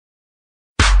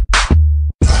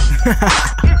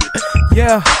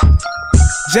Yeah,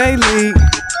 J-League,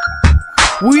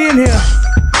 we in here,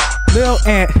 Lil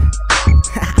Ant,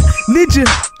 Ninja,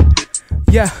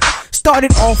 yeah.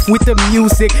 Started off with the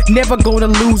music, never gonna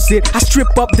lose it. I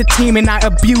strip up the team and I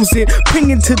abuse it. Bring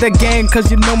into the game,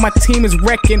 cause you know my team is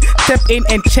wrecking. Step in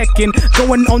and checking,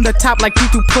 going on the top like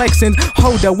you plexing.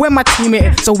 Hold up, where my team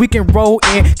at? So we can roll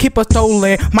in, keep us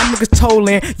tolling. My niggas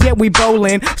tolling, yeah we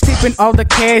bowling. Sleeping all the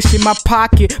cash in my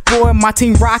pocket. Boy, my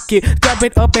team rock it. Grab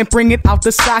it up and bring it out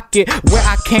the socket. Where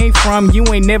I came from, you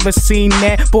ain't never seen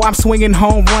that. Boy, I'm swinging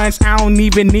home runs, I don't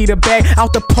even need a bag.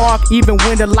 Out the park, even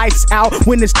when the lights out.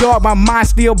 When it's dark, my mind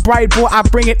still bright, boy, I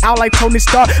bring it out like Tony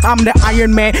Stark. I'm the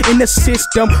Iron Man in the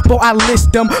system, boy, I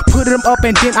list them, put them up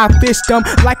and then I fist them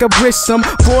like a brism.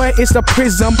 Boy, it's a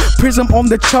prism on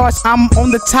the charts. I'm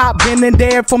on the top, been in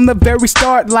there from the very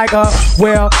start. Like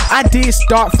well, I did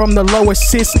start from the lower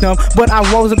system, but I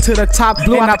rose up to the top,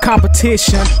 blew out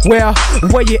competition. Well,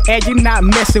 where you at? You're not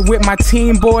messing with my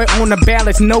team, boy. On the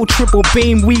balance, no triple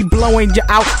beam, we blowing you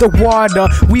out the water.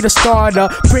 We the starter,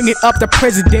 bring it up the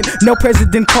president, no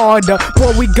President Carter.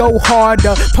 Boy, we go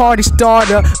harder, party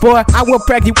starter. Boy, I will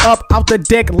brag you up out the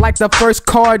deck like the first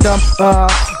card.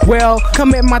 Well,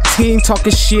 come at my team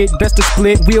talking shit, best to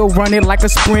split. We'll run it like a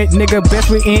sprint, nigga.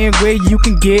 Best we in where you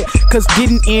can get, cause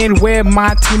getting in where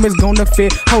my team is gonna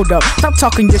fit. Hold up, stop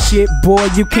talking your shit, boy.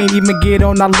 You can't even get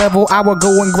on our level. I will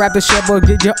go and grab the shovel,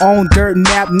 get your own dirt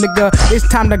nap, nigga. It's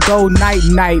time to go night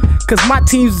night, cause my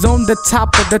team's on the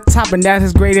top of the top, and that's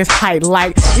his greatest height.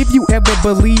 Like, if you ever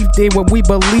believed in what we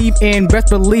believe in, best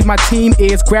believe my team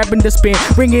is grabbing the spin.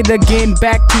 Bring it again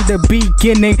back to the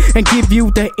beginning and give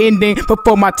you the ending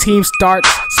before my team starts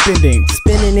spending.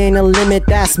 Spinning ain't a limit,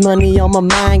 that's money on my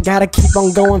mind. Gotta keep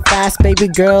on going fast, baby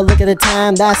girl, look at the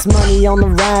time. That's money on the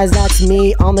rise, that's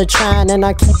me on the trine. And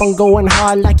I keep on going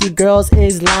hard like you girls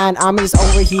is lying. I'm just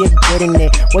over here getting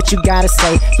it, what you gotta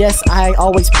say? Yes, I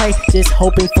always pray, just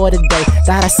hoping for the day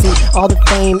that I see all the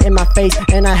fame in my face.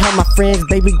 And I help my friends,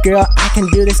 baby girl, I can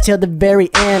do this till the very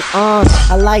end.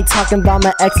 I like talking about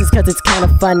my exes cause it's kinda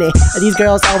funny. These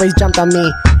girls always jumped on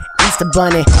me, Easter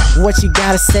Bunny. What you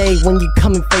gotta say when you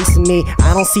come and facing me?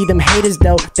 I don't see them haters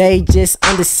though, they just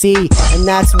under sea. And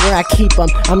that's where I keep them,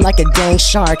 I'm like a dang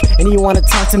shark. And you wanna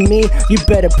talk to me? You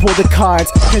better pull the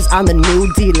cards, cause I'm the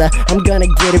new dealer, I'm gonna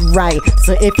get it right.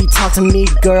 So if you talk to me,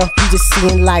 girl, you just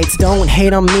seeing lights. Don't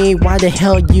hate on me, why the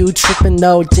hell you tripping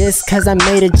though? Just cause I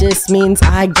made it just means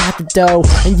I got the dough.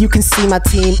 And you can see my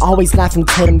team always laughing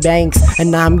to them banks.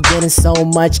 And I'm getting so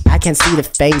much, I can't see the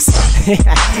face.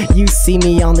 You see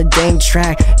me on the dang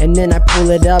track, and then I pull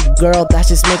it up, girl, that's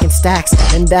just making stacks.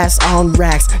 And that's on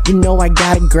racks, you know I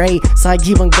got it great. So I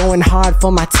keep on going hard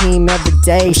for my team every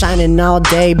day. I'm shining all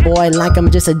day, boy, like I'm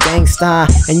just a dang star.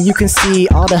 And you can see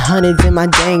all the hundreds in my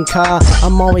dang car.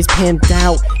 I'm always pimped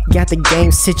out, got the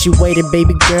game situated,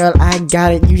 baby girl, I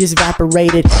got it, you just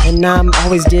evaporated. And I'm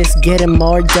always just getting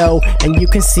more dough. And you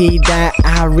can see that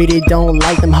I really don't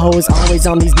like them hoes, always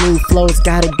on these new flows.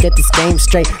 Gotta get this game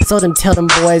straight, so then tell them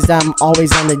boys I'm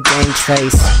always on the dang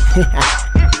trace.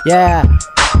 Yeah,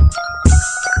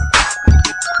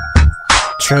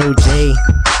 True G,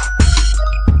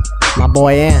 my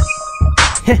boy Ant.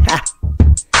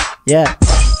 Yeah,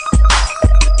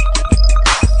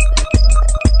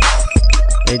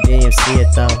 they didn't see it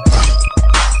though.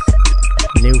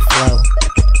 New flow.